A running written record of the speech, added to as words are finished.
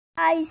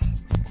Guys,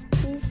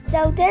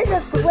 so there's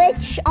a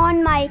glitch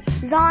on my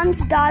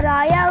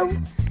Zombs.io.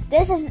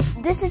 This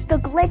is the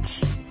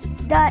glitch.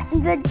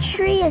 The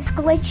tree is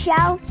glitched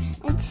out.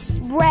 It's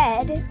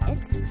red.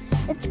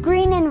 It's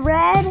green and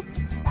red.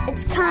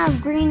 It's kind of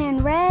green and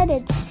red.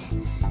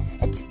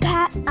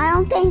 I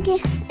don't think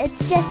it's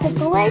just a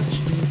glitch.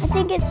 I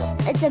think it's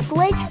a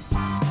glitch.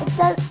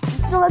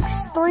 It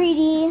looks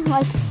 3D.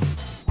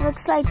 It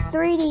looks like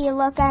 3D.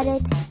 Look at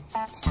it.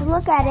 Just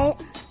look at it.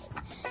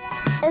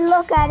 And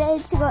look at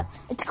it.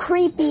 It's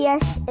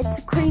creepiest. It's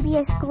the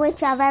creepiest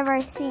glitch I've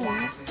ever seen.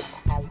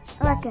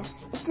 Look,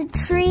 it's a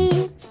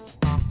tree.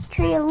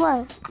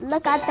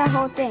 Look at the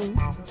whole thing.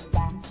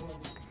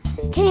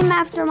 Came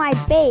after my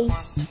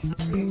base.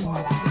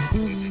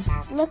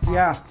 Look.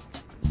 Yeah.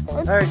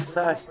 Very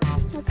excited.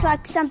 Looks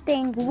like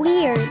something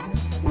weird.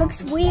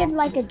 Looks weird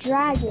like a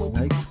dragon.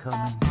 Snake's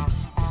coming.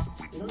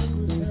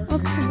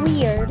 Looks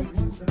weird.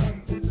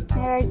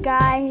 There,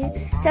 guys.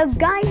 So,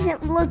 guys,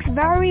 it looks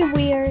very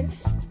weird.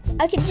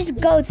 I can just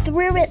go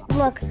through it.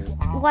 Look,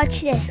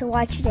 watch this.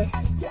 Watch this.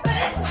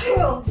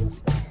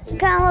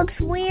 Kind of looks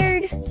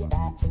weird.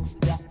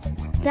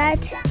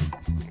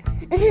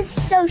 This is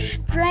so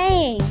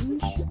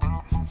strange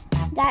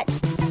that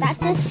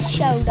this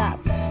showed up.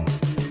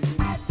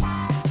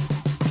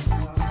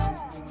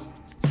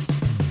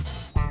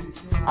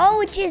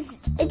 Oh,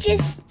 it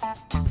just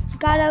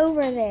got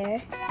over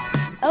there.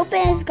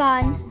 Open is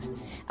gone.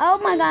 Oh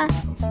my god.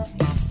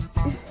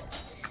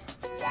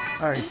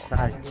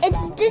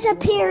 It's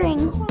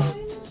disappearing.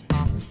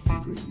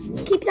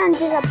 It keeps on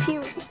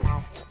disappearing.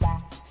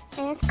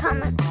 And it's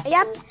coming.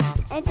 Yep,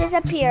 it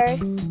disappeared.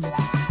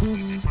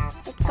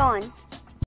 It's gone.